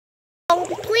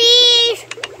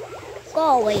Go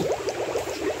away.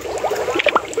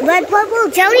 Red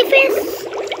purple jellyfish.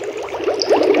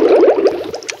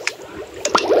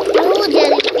 Blue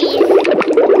jellyfish.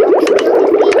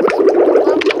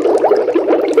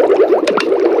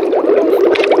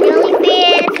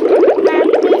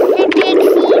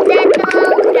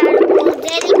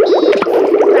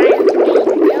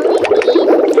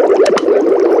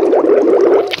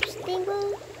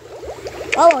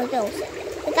 Oh, those.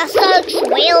 It has sharks,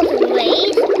 whales, and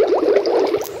rays.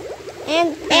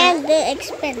 And they're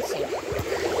expensive.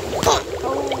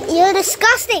 You're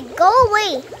disgusting. Go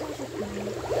away.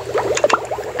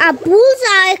 A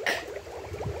bullseye.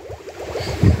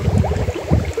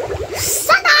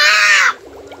 Shut up!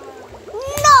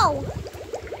 No!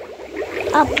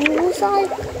 A bullseye.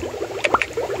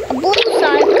 A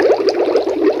bullseye.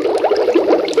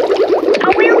 A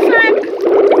whale shark.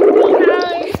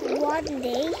 1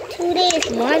 day, 2 days,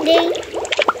 1 day.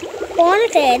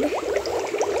 Horneted.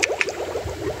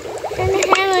 And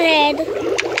hammerhead.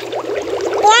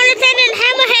 Horneted and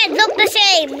hammerhead look the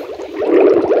same.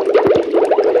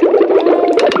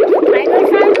 Tiger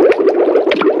shark.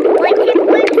 White-tipped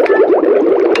whale shark.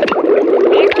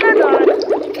 Megalodon.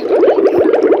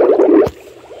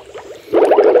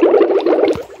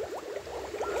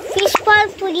 Fish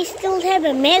pond, we still have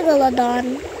a megalodon.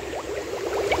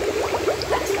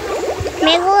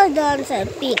 Megalodons are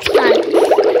big sharks.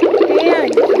 They're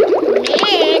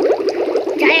big.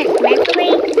 Giant manta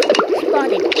ray,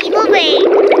 spotted eagle ray.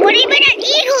 What even an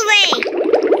eagle ray?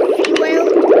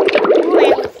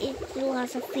 Well, it still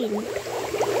has a fin.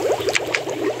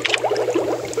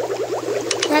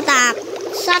 Shut up.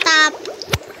 Shut up.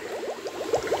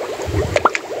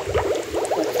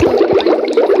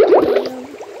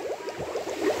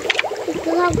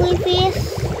 Little ugly fish.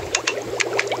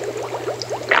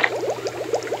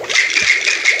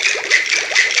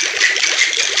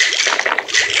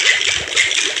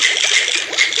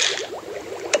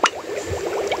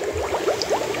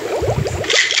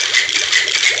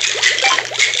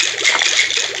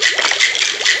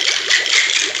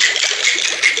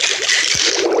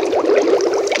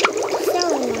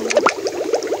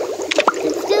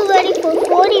 For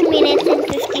 40 minutes and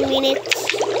 50 minutes.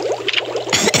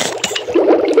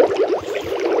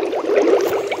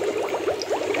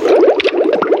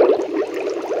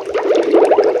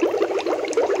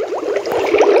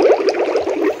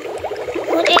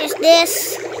 What is this?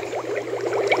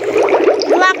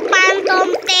 Black phantom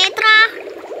tetra.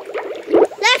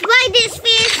 Let's buy this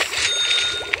fish.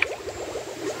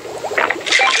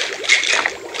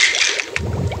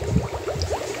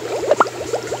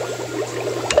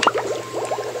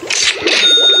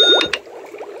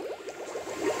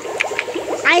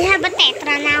 I have a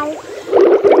tetra now.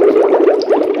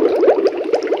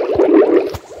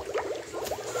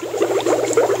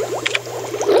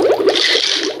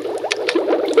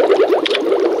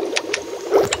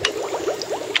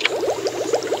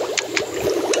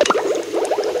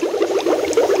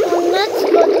 Let's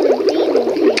go to the demo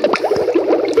tank.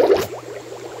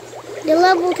 The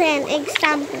level 10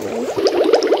 example.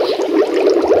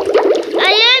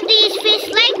 I have these fish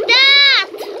like that.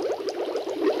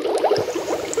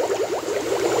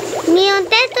 Neon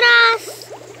tetras,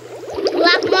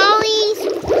 black mollies,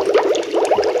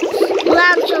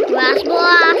 black chocolate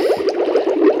boas,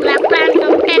 black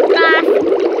phantom tetras,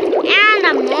 and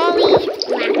a molly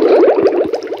black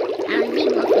and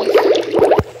zebra fish.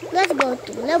 Let's go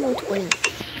to level 20.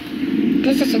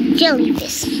 This is a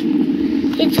jellyfish.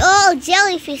 It's all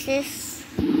jellyfishes.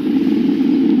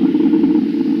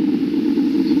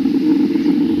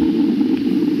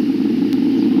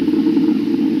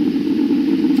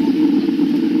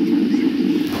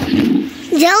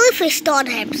 Jellyfish don't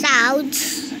have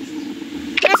sounds.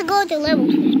 Let's go to level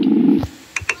 50.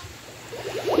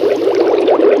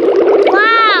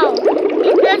 Wow!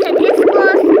 There's a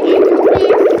discus,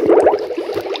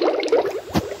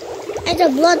 it's a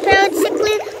blood parrot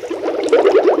cichlid.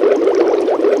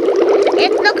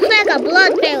 It looks like a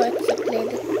blood parrot cichlid.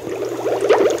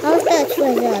 How's that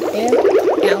treasure out there?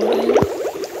 Down there.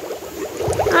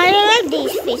 I like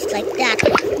these fish like that.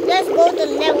 Let's go to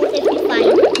level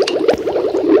 55.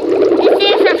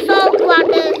 There's a salt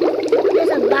water, there's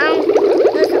a cardinal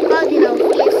fish, cardinal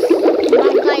fish.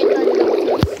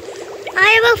 I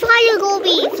have a fire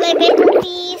goby, flamingo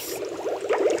fish.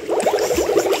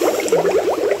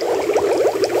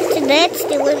 So that's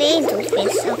still an angel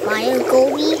fish, a fire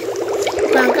goby,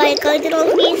 cardinal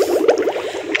fish.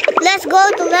 Let's go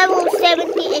to level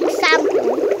 70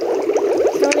 example.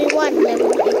 There's only one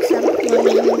level example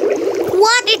remaining.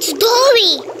 What? It's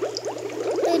Dory!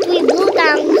 The 3 blue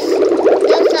tanks.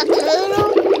 There's a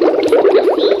turtle, a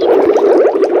sea,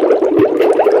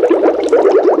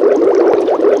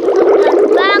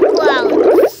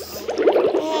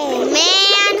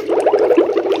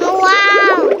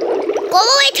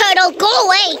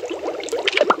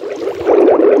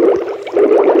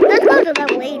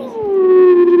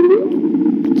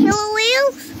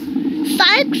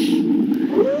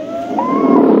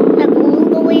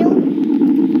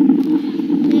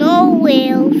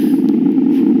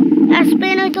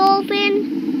 spinner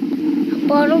dolphin, a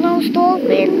bottlenose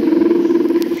dolphin,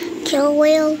 killer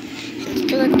whale, and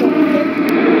still a dolphin.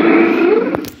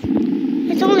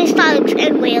 It's only sharks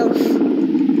and whales.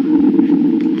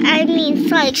 I mean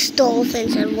sharks,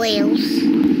 dolphins, and whales.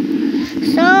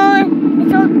 So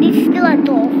it's still a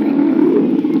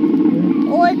dolphin.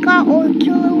 Orca or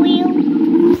killer whale.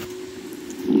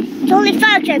 It's only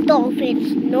sharks and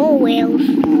dolphins, no whales.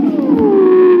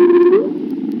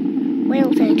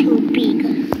 Whales are too big.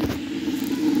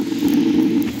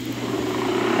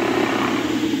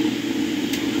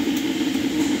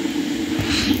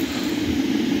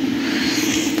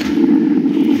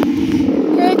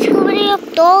 There's too many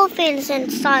of dolphins and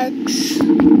sharks.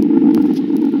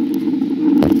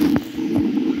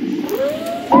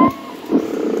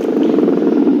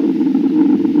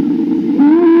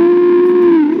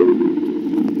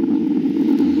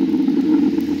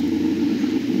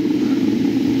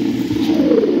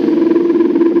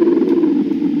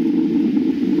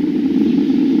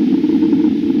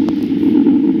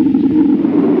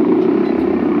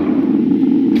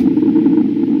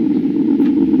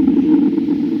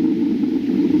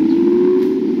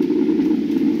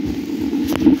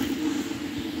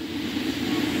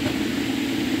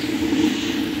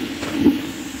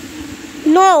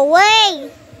 No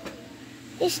way!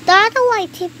 Is that a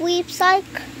white-tip weep shark?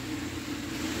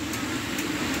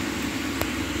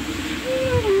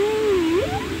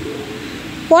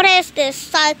 What is this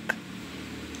shark?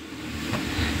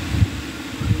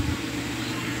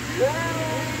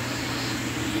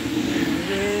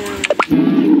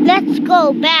 Let's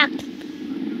go back.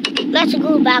 Let's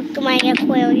go back to my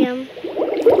aquarium.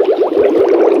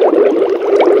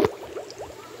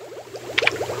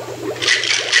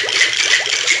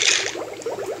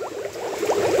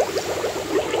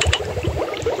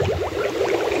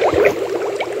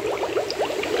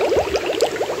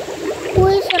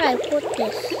 Where should I put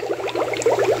this?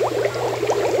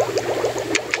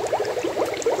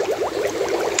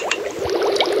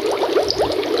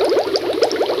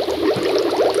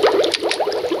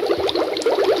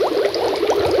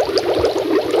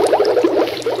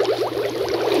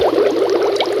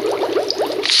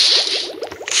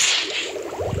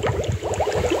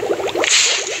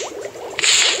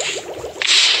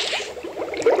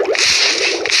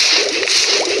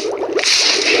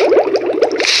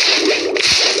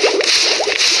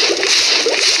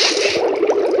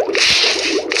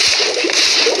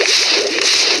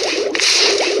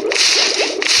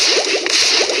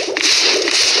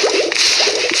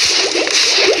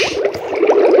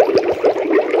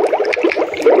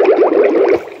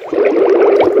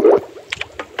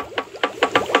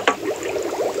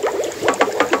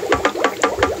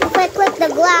 The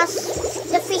glass,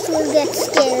 the fish will get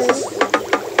scared.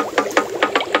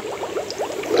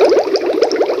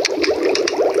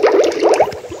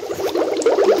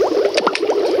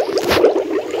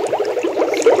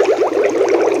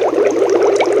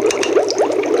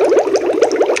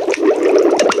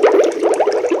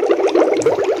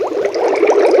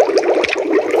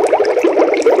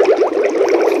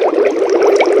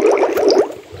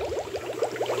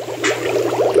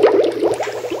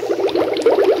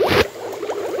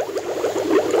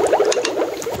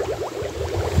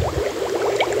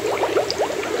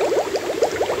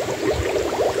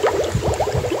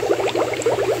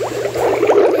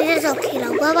 Okay,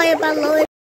 now bye bye,